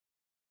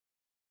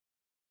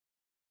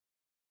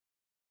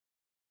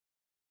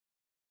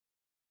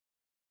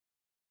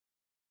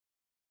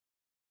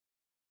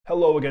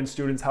Hello again,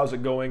 students. How's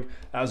it going?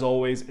 As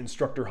always,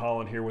 Instructor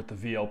Holland here with the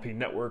VLP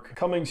Network,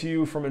 coming to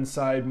you from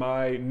inside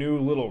my new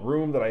little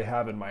room that I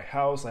have in my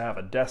house. I have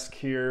a desk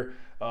here.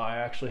 I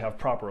actually have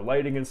proper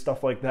lighting and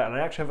stuff like that, and I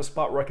actually have a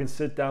spot where I can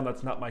sit down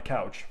that's not my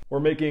couch. We're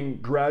making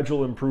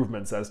gradual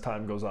improvements as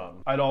time goes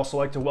on. I'd also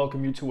like to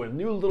welcome you to a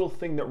new little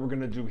thing that we're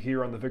going to do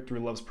here on the Victory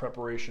Loves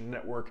Preparation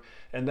Network,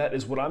 and that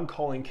is what I'm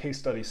calling Case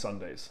Study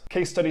Sundays.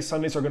 Case Study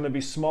Sundays are going to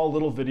be small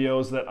little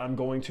videos that I'm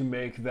going to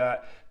make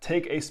that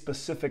take a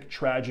specific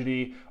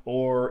tragedy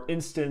or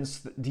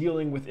instance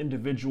dealing with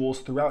individuals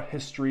throughout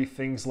history,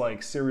 things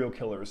like serial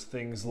killers,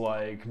 things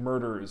like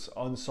murders,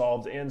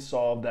 unsolved and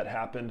solved that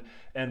happened.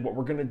 And what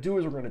we're going to do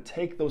is we're going to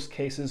take those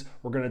cases,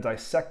 we're going to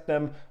dissect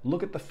them,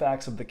 look at the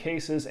facts of the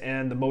cases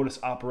and the modus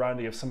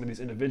operandi of some of these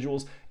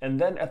individuals. And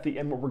then at the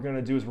end, what we're going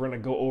to do is we're going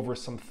to go over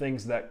some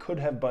things that could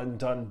have been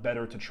done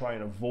better to try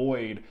and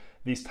avoid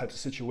these types of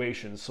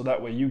situations. So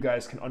that way you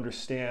guys can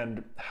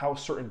understand how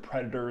certain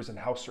predators and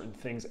how certain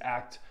things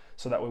act,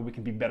 so that way we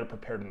can be better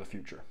prepared in the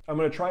future. I'm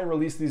going to try and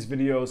release these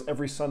videos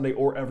every Sunday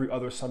or every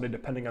other Sunday,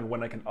 depending on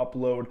when I can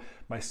upload.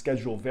 My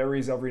schedule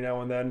varies every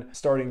now and then.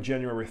 Starting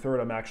January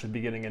 3rd, I'm actually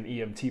beginning an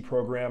EMT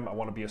program. I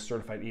want to be a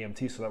certified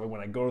EMT, so that way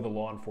when I go to the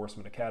Law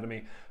Enforcement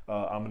Academy,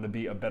 I'm going to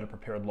be a better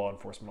prepared law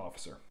enforcement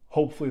officer.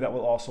 Hopefully that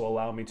will also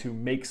allow me to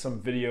make some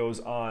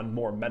videos on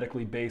more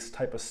medically based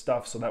type of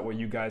stuff, so that way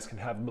you guys can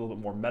have a little bit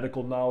more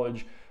medical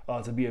knowledge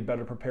to be a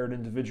better prepared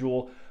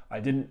individual. I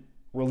didn't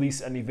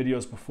release any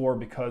videos before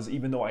because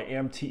even though I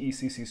am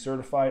TECC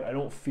certified, I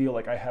don't feel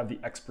like I have the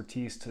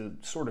expertise to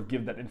sort of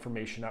give that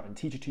information out and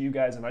teach it to you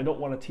guys, and I don't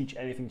want to teach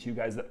anything to you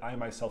guys that I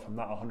myself am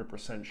not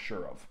 100%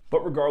 sure of.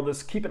 But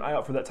regardless, keep an eye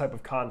out for that type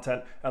of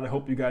content, and I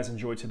hope you guys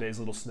enjoyed today's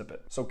little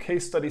snippet. So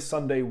Case Study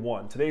Sunday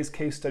 1. Today's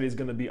case study is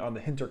going to be on the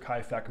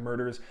Hinterkaifeck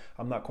murders.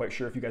 I'm not quite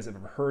sure if you guys have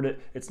ever heard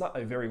it. It's not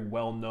a very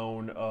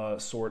well-known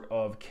sort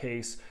of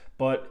case,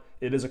 but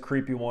it is a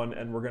creepy one,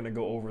 and we're going to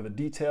go over the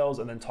details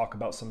and then talk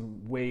about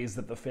some ways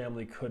that the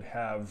family could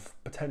have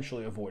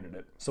potentially avoided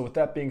it. So with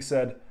that being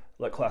said,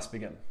 let class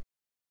begin.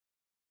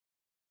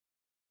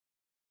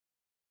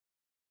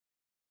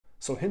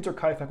 So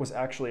Hinterkaifeck was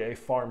actually a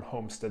farm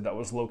homestead that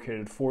was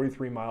located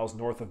 43 miles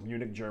north of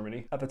Munich,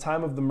 Germany. At the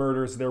time of the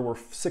murders, there were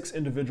 6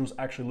 individuals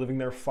actually living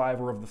there. 5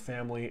 were of the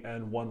family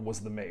and 1 was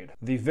the maid.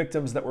 The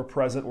victims that were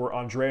present were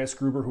Andreas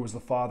Gruber, who was the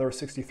father,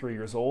 63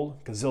 years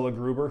old, Gisela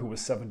Gruber, who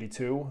was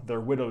 72, their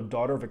widowed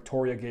daughter,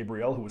 Victoria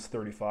Gabrielle, who was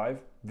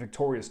 35,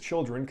 Victoria's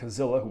children,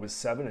 Gisela, who was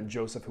 7, and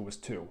Joseph, who was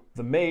 2.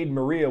 The maid,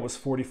 Maria, was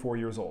 44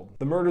 years old.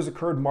 The murders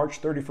occurred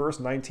March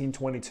 31st,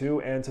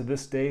 1922, and to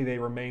this day they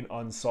remain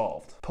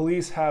unsolved.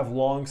 Police have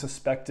long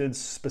suspected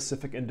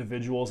specific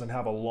individuals and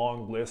have a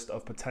long list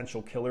of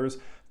potential killers,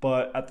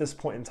 but at this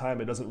point in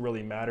time it doesn't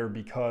really matter,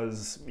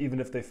 because even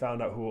if they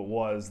found out who it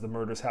was, the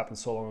murders happened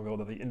so long ago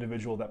that the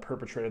individual that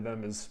perpetrated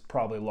them is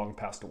probably long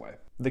passed away.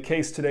 The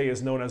case today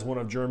is known as one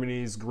of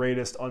Germany's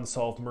greatest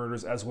unsolved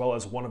murders, as well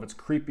as one of its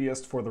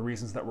creepiest, for the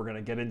reasons that we're going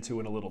to get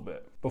into in a little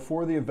bit.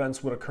 Before the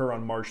events would occur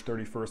on March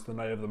 31st, the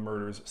night of the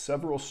murders,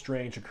 several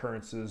strange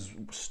occurrences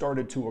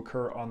started to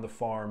occur on the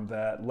farm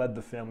that led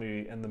the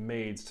family and the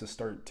maids to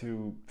start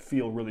to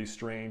feel really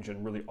strange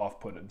and really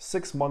off-putted.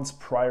 6 months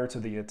prior to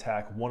the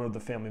attack, one of the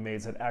family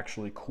maids had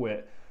actually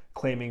quit,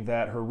 claiming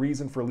that her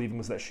reason for leaving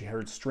was that she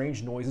heard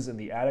strange noises in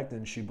the attic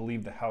and she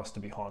believed the house to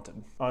be haunted.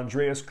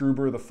 Andreas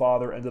Gruber, the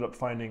father, ended up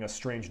finding a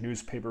strange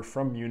newspaper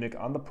from Munich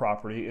on the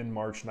property in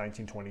March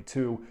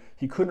 1922.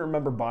 He couldn't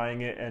remember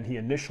buying it, and he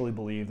initially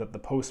believed that the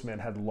postman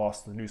had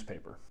lost the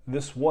newspaper.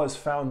 This was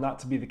found not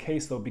to be the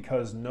case, though,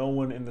 because no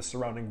one in the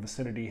surrounding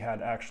vicinity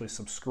had actually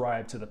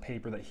subscribed to the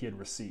paper that he had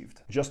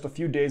received. Just a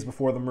few days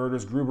before the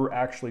murders, Gruber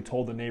actually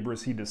told the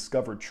neighbors he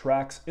discovered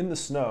tracks in the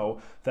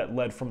snow that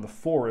led from the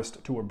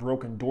forest to a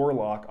broken door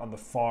lock on the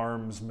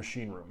farm's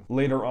machine room.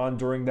 Later on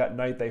during that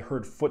night, they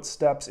heard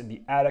footsteps in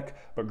the attic,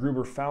 but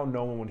Gruber found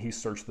no one when he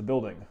searched the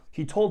building.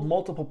 He told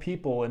multiple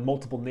people and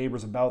multiple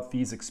neighbors about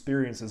these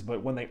experiences,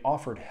 but when they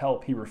offered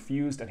help, he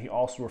refused, and he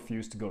also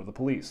refused to go to the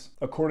police.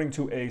 According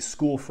to a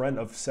school friend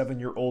of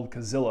 7-year-old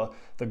Gisela,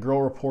 the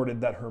girl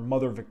reported that her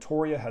mother,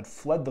 Victoria, had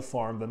fled the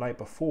farm the night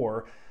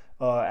before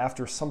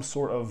after some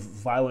sort of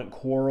violent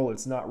quarrel.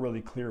 It's not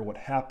really clear what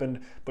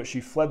happened, but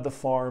she fled the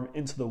farm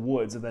into the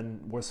woods and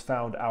then was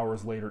found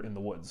hours later in the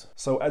woods.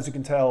 So as you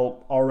can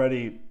tell,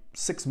 already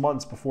 6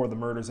 months before the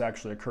murders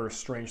actually occur,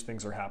 strange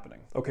things are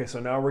happening. Okay, so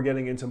now we're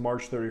getting into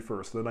March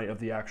 31st, the night of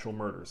the actual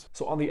murders.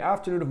 So on the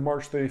afternoon of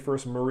March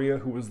 31st, Maria,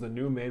 who was the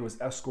new maid,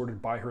 was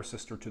escorted by her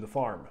sister to the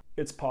farm.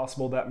 It's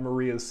possible that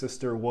Maria's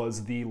sister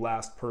was the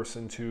last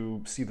person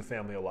to see the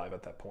family alive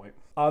at that point.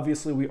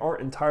 Obviously, we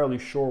aren't entirely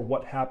sure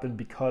what happened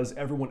because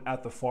everyone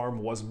at the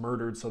farm was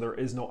murdered, so there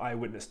is no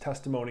eyewitness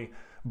testimony,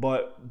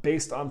 but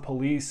based on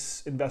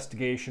police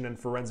investigation and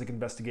forensic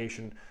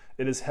investigation,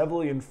 it is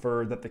heavily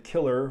inferred that the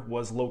killer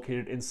was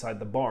located inside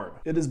the barn.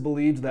 It is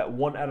believed that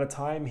one at a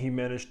time he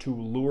managed to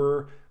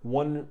lure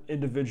one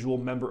individual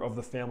member of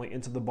the family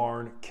into the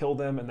barn, kill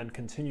them, and then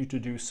continue to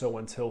do so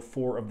until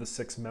 4 of the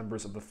 6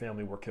 members of the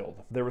family were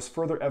killed. There was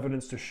further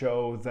evidence to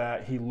show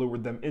that he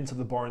lured them into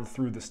the barn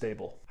through the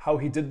stable. How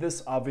he did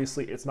this,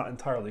 obviously, it's not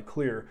entirely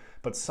clear,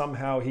 but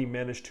somehow he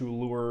managed to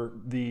lure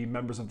the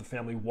members of the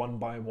family one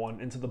by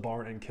one into the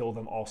barn and kill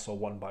them also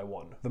one by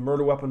one. The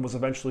murder weapon was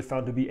eventually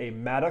found to be a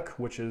mattock,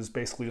 which is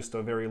basically just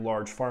a very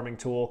large farming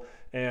tool,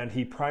 and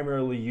he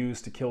primarily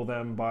used to kill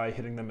them by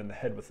hitting them in the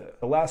head with it.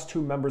 The last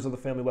 2 members of the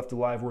family left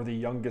alive were the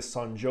youngest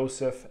son,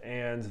 Joseph,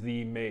 and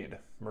the maid,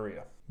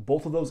 Maria.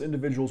 Both of those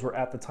individuals were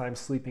at the time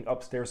sleeping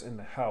upstairs in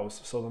the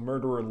house, so the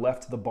murderer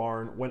left the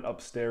barn, went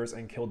upstairs,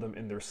 and killed them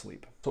in their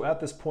sleep. So at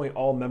this point,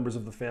 all members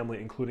of the family,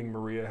 including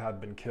Maria, have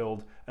been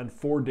killed, and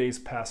 4 days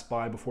pass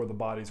by before the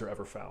bodies are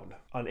ever found.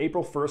 On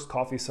April 1st,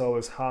 coffee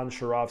sellers Hans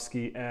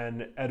Scharovski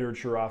and Edward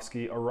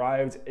Scharovski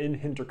arrived in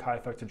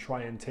Hinterkaifeck to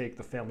try and take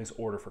the family's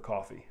order for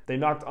coffee. They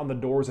knocked on the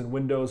doors and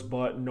windows,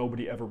 but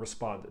nobody ever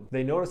responded.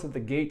 They noticed that the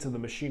gate to the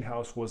machine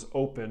house was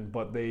open,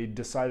 but they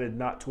decided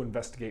not to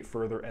investigate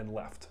further and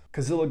left.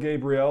 Kazilla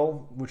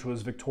Gabrielle, which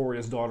was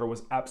Victoria's daughter,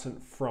 was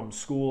absent from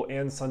school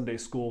and Sunday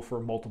school for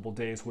multiple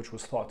days, which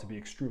was thought to be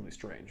extremely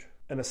strange.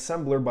 An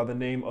assembler by the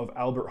name of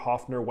Albert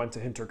Hoffner went to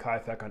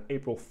Hinterkaifeck on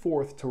April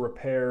 4th to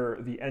repair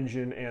the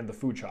engine and the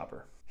food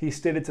chopper. He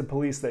stated to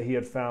police that he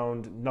had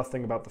found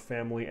nothing about the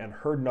family and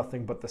heard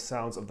nothing but the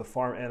sounds of the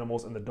farm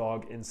animals and the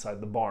dog inside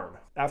the barn.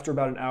 After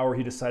about an hour,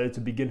 he decided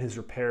to begin his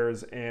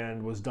repairs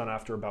and was done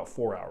after about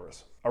 4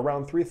 hours.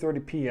 Around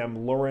 3:30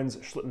 p.m., Lorenz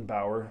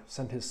Schlittenbauer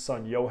sent his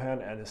son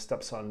Johann and his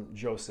stepson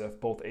Joseph,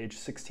 both aged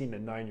 16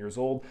 and 9 years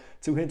old,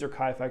 to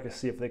Hinterkaifeck to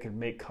see if they could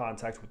make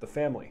contact with the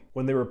family.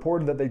 When they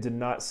reported that they did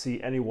not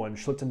see anyone,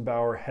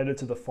 Schlittenbauer headed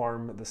to the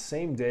farm the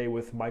same day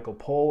with Michael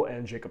Pohl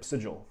and Jacob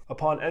Sigel.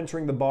 Upon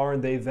entering the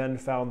barn, they then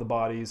found the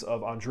bodies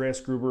of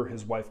Andreas Gruber,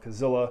 his wife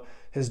Kazilla,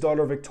 his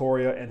daughter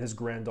Victoria, and his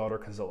granddaughter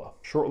Kazilla.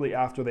 Shortly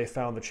after, they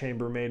found the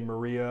chambermaid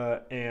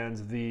Maria and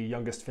the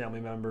youngest family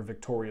member,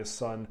 Victoria's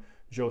son,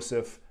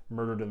 Joseph,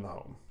 murdered in the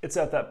home. It's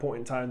at that point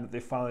in time that they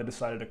finally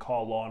decided to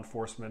call law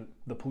enforcement.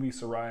 The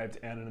police arrived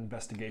and an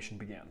investigation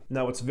began.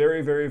 Now, what's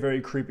very, very,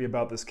 very creepy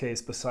about this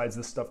case, besides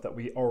the stuff that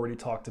we already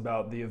talked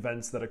about, the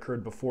events that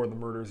occurred before the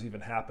murders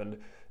even happened,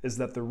 is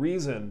that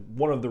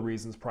one of the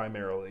reasons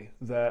primarily,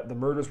 that the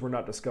murders were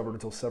not discovered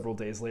until several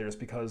days later is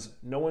because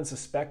no one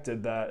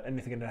suspected that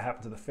anything had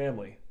happened to the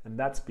family. And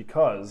that's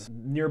because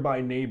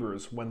nearby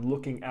neighbors, when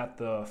looking at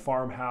the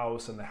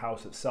farmhouse and the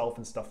house itself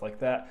and stuff like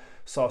that,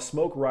 saw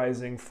smoke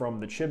rising from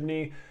the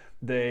chimney.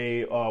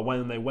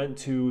 When they went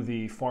to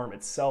the farm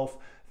itself,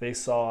 they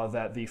saw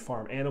that the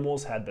farm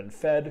animals had been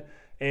fed.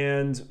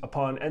 And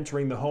upon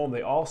entering the home,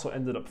 they also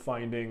ended up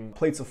finding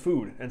plates of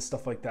food and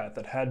stuff like that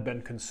that had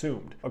been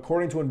consumed.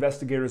 According to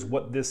investigators,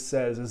 what this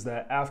says is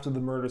that after the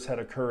murders had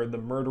occurred, the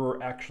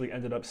murderer actually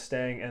ended up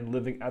staying and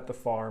living at the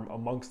farm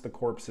amongst the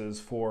corpses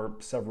for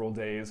several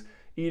days,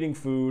 eating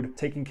food,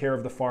 taking care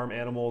of the farm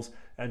animals,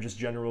 and just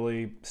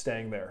generally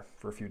staying there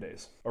for a few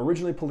days.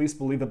 Originally, police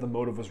believed that the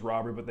motive was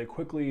robbery, but they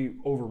quickly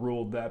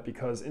overruled that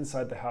because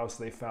inside the house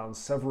they found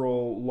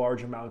several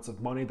large amounts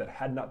of money that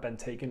had not been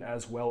taken,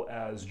 as well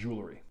as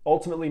jewelry.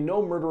 Ultimately,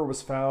 no murderer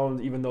was found,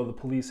 even though the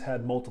police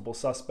had multiple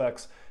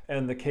suspects,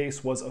 and the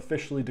case was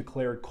officially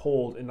declared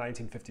cold in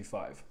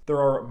 1955. There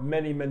are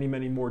many, many,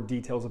 many more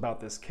details about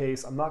this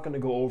case. I'm not going to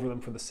go over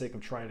them for the sake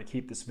of trying to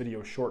keep this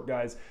video short,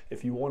 guys.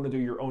 If you want to do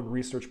your own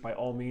research, by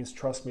all means,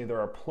 trust me, there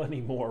are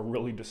plenty more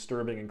really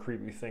disturbing and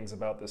creepy things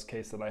about this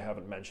case that I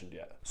haven't mentioned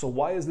yet. So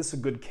why is this a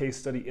good case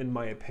study in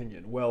my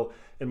opinion? Well,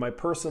 in my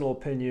personal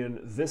opinion,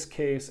 this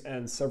case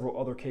and several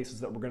other cases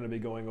that we're going to be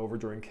going over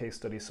during Case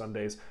Study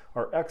Sundays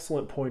are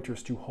excellent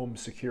pointers to home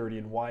security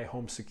and why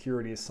home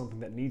security is something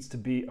that needs to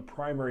be a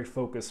primary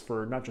focus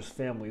for not just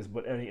families,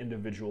 but any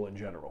individual in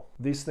general.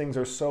 These things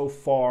are so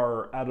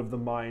far out of the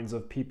minds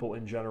of people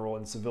in general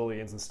and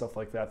civilians and stuff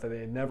like that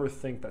they never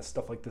think that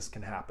stuff like this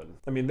can happen.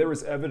 I mean, there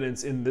was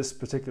evidence in this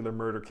particular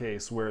murder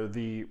case where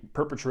the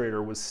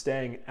perpetrator was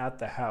staying at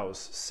the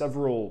house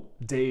several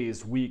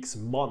days, weeks,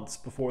 months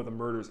before the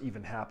murders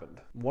even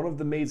happened. One of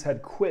the maids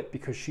had quit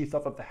because she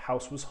thought that the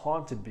house was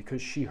haunted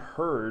because she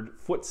heard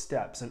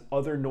footsteps and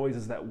other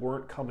noises that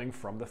weren't coming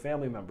from the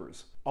family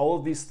members. All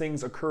of these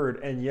things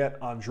occurred, and yet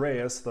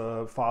Andreas,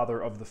 the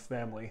father of the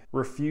family,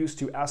 refused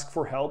to ask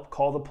for help,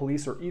 call the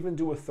police, or even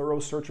do a thorough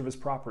search of his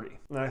property.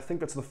 And I think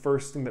that's the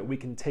first thing that we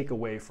can take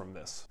away from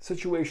this.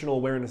 Situational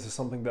awareness is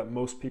something that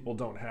most people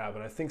don't have,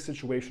 and I think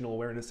situational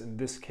awareness in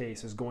this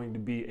case is going to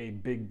be a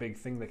big, big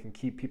thing that can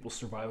keep people's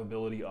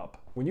survivability up.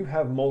 When you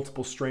have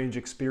multiple strange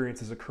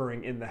experiences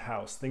occurring in the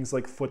house, things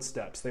like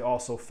footsteps, they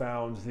also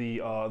found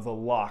the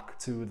lock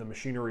to the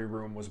machinery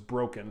room was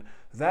broken.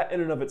 That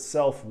in and of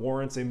itself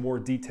warrants a more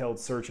detailed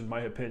search, in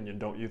my opinion,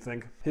 don't you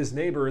think? His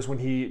neighbors, when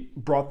he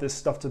brought this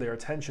stuff to their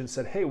attention,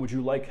 said, hey, would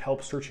you like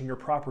help searching your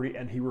property?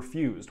 And he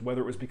refused.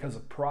 Whether it was because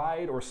of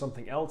pride or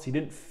something else, he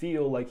didn't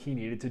feel like he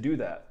needed to do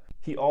that.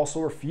 He also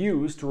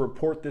refused to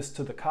report this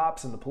to the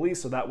cops and the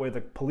police so that way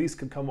the police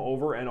could come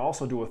over and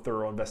also do a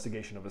thorough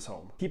investigation of his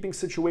home. Keeping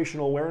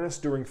situational awareness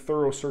during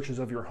thorough searches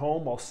of your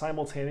home while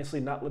simultaneously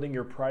not letting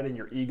your pride and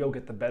your ego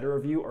get the better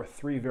of you are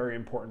three very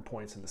important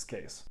points in this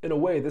case. In a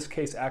way, this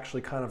case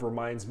actually kind of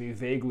reminds me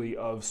vaguely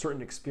of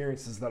certain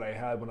experiences that I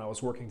had when I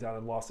was working down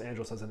in Los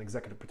Angeles as an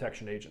executive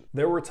protection agent.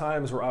 There were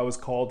times where I was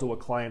called to a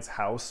client's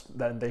house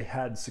that they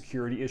had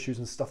security issues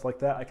and stuff like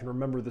that. I can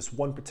remember this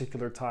one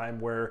particular time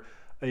where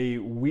a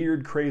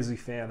weird, crazy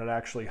fan had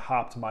actually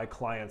hopped my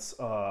client's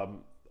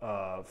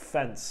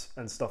fence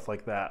and stuff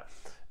like that,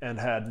 and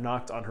had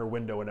knocked on her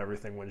window and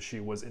everything when she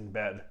was in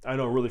bed. I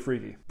know, really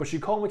freaky. But she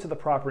called me to the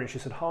property and she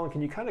said, Holland,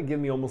 can you kind of give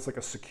me almost like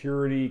a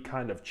security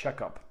kind of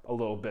checkup a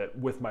little bit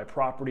with my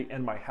property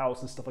and my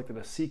house and stuff like that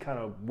to see kind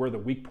of where the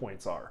weak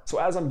points are. So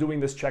as I'm doing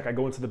this check, I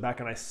go into the back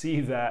and I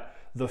see that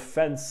the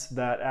fence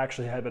that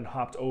actually had been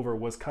hopped over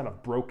was kind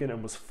of broken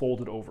and was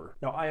folded over.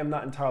 Now, I am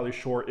not entirely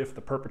sure if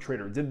the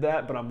perpetrator did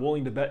that, but I'm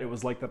willing to bet it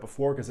was like that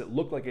before because it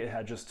looked like it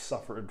had just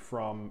suffered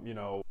from, you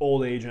know,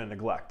 old age and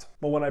neglect.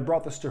 But when I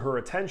brought this to her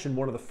attention,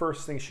 one of the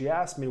first things she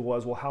asked me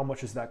was, well, how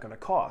much is that going to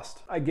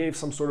cost? I gave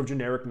some sort of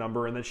generic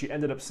number, and then she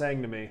ended up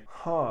saying to me,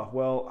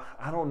 well,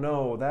 I don't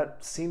know,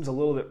 that seems a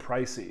little bit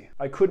pricey.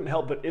 I couldn't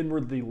help but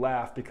inwardly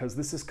laugh because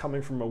this is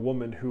coming from a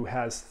woman who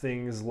has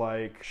things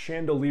like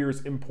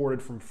chandeliers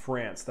imported from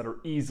France that are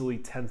easily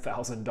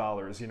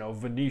 $10,000, you know,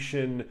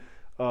 Venetian,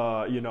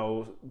 you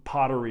know,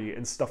 pottery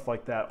and stuff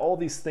like that. All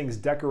these things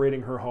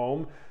decorating her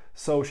home.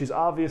 So she's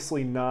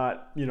obviously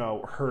not, you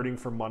know, hurting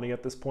for money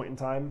at this point in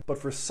time. But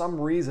for some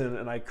reason,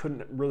 and I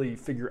couldn't really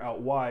figure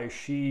out why,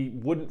 she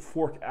wouldn't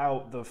fork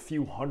out the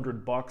few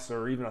 $100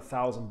 or even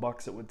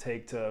 $1,000 it would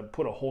take to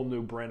put a whole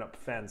new brand up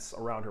fence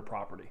around her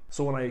property.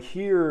 So when I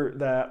hear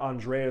that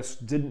Andreas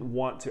didn't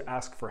want to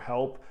ask for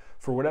help,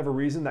 for whatever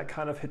reason, that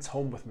kind of hits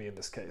home with me in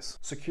this case.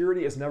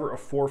 Security is never a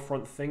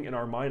forefront thing in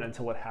our mind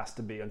until it has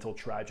to be, until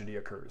tragedy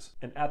occurs.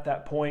 And at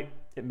that point,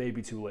 it may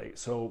be too late.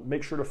 So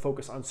make sure to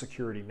focus on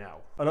security now.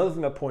 Another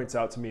thing that points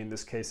out to me in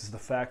this case is the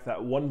fact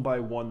that one by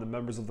one, the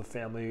members of the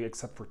family,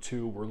 except for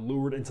two, were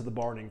lured into the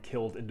barn and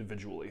killed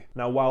individually.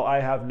 Now, while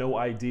I have no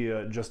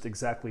idea just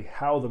exactly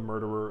how the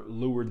murderer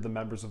lured the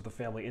members of the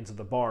family into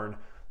the barn,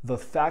 the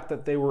fact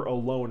that they were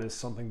alone is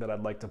something that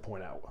I'd like to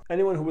point out.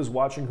 Anyone who was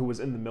watching who was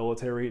in the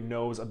military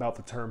knows about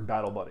the term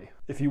battle buddy.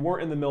 If you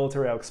weren't in the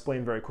military, I'll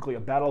explain very quickly.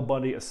 A battle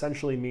buddy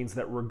essentially means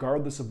that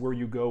regardless of where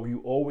you go, you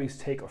always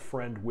take a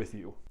friend with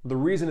you. The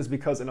reason is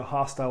because in a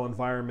hostile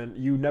environment,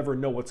 you never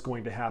know what's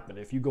going to happen.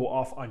 If you go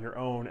off on your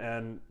own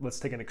and let's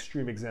take an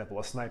extreme example,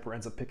 a sniper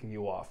ends up picking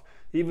you off.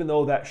 Even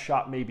though that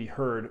shot may be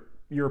heard,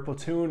 your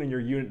platoon and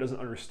your unit doesn't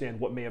understand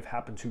what may have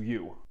happened to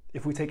you.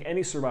 If we take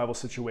any survival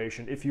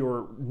situation, if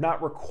you're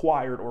not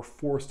required or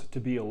forced to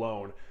be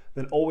alone,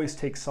 then always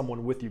take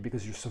someone with you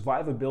because your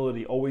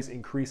survivability always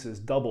increases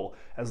double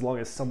as long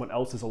as someone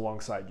else is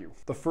alongside you.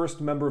 The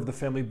first member of the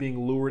family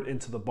being lured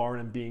into the barn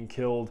and being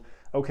killed,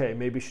 okay,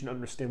 maybe she didn't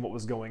understand what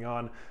was going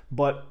on,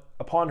 but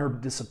upon her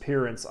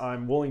disappearance,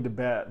 I'm willing to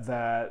bet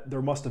that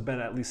there must have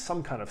been at least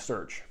some kind of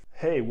search.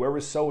 Hey, where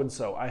was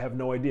so-and-so? I have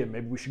no idea.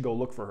 Maybe we should go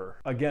look for her.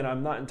 Again,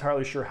 I'm not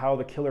entirely sure how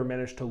the killer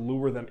managed to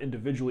lure them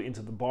individually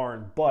into the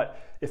barn, but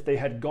if they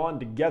had gone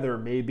together,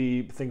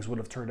 maybe things would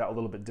have turned out a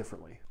little bit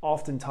differently.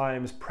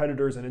 Oftentimes,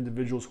 predators and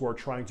individuals who are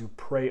trying to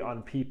prey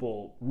on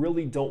people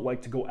really don't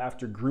like to go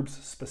after groups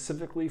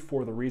specifically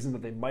for the reason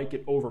that they might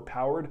get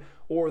overpowered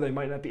or they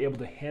might not be able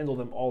to handle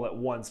them all at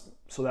once,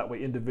 so that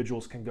way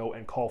individuals can go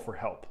and call for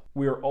help.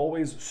 We are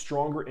always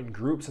stronger in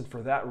groups, and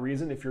for that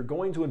reason, if you're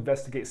going to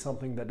investigate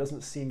something that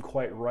doesn't seem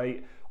quite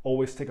right,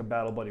 always take a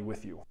battle buddy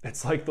with you.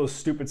 It's like those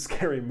stupid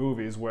scary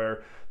movies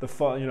where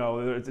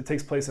it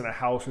takes place in a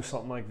house or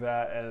something like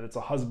that, and it's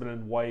a husband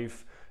and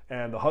wife,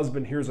 and the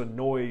husband hears a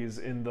noise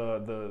in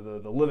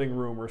the living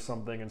room or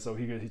something, and so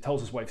he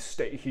tells his wife,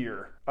 stay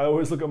here. I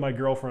always look at my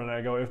girlfriend and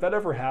I go, if that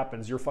ever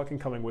happens, you're fucking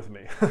coming with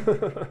me.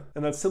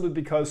 And that's simply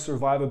because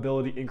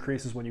survivability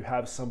increases when you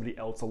have somebody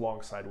else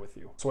alongside with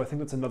you. So I think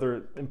that's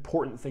another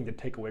important thing to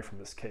take away from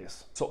this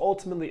case. So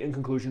ultimately, in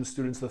conclusion,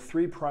 students, the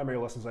three primary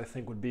lessons I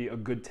think would be a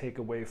good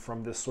takeaway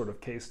from this sort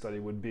of case study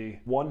would be,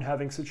 1,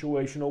 having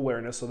situational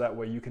awareness so that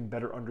way you can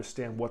better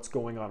understand what's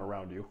going on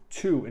around you.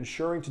 2,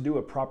 ensuring to do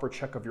a proper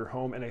check of your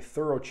home and a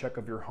thorough check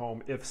of your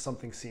home if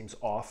something seems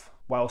off,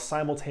 while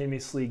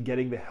simultaneously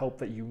getting the help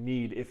that you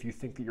need if you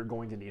think that you're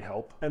going to need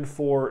help. And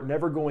 4,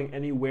 never going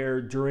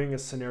anywhere during a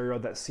scenario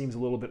that seems a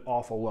little bit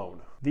off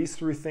alone. These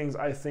 3 things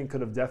I think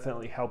could have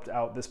definitely helped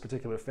out this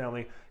particular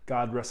family.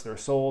 God rest their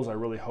souls. I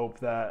really hope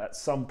that at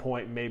some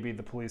point maybe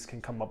the police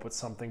can come up with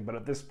something, but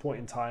at this point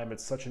in time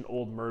it's such an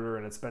old murder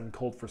and it's been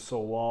cold for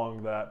so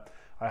long that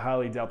I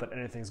highly doubt that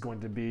anything's going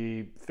to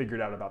be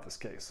figured out about this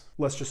case.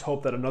 Let's just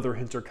hope that another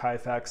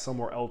Hinterkaifeck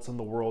somewhere else in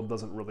the world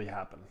doesn't really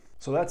happen.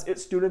 So that's it,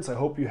 students. I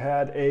hope you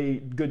had a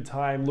good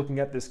time looking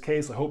at this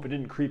case. I hope it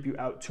didn't creep you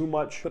out too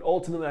much, but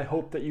ultimately I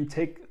hope that you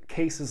take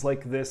cases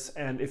like this,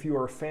 and if you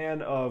are a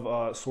fan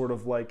of sort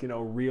of like, you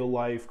know, real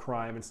life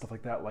crime and stuff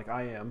like that, like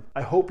I am,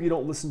 I hope you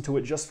don't listen to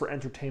it just for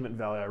entertainment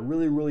value. I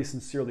really, really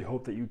sincerely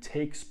hope that you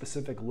take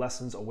specific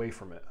lessons away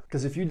from it.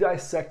 Because if you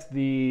dissect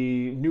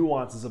the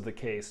nuances of the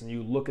case and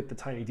you look at the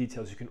tiny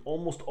details, you can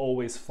almost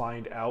always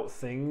find out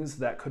things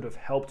that could have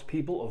helped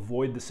people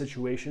avoid the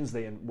situations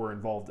they were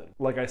involved in.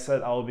 Like I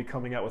said, I'll be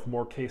coming out with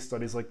more case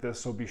studies like this,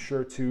 so be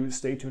sure to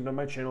stay tuned on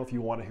my channel if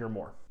you want to hear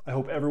more. I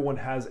hope everyone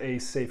has a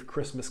safe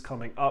Christmas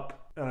coming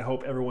up, and I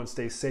hope everyone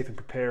stays safe and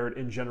prepared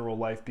in general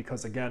life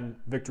because, again,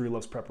 victory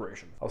loves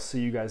preparation. I'll see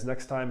you guys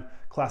next time.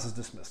 Class is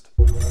dismissed.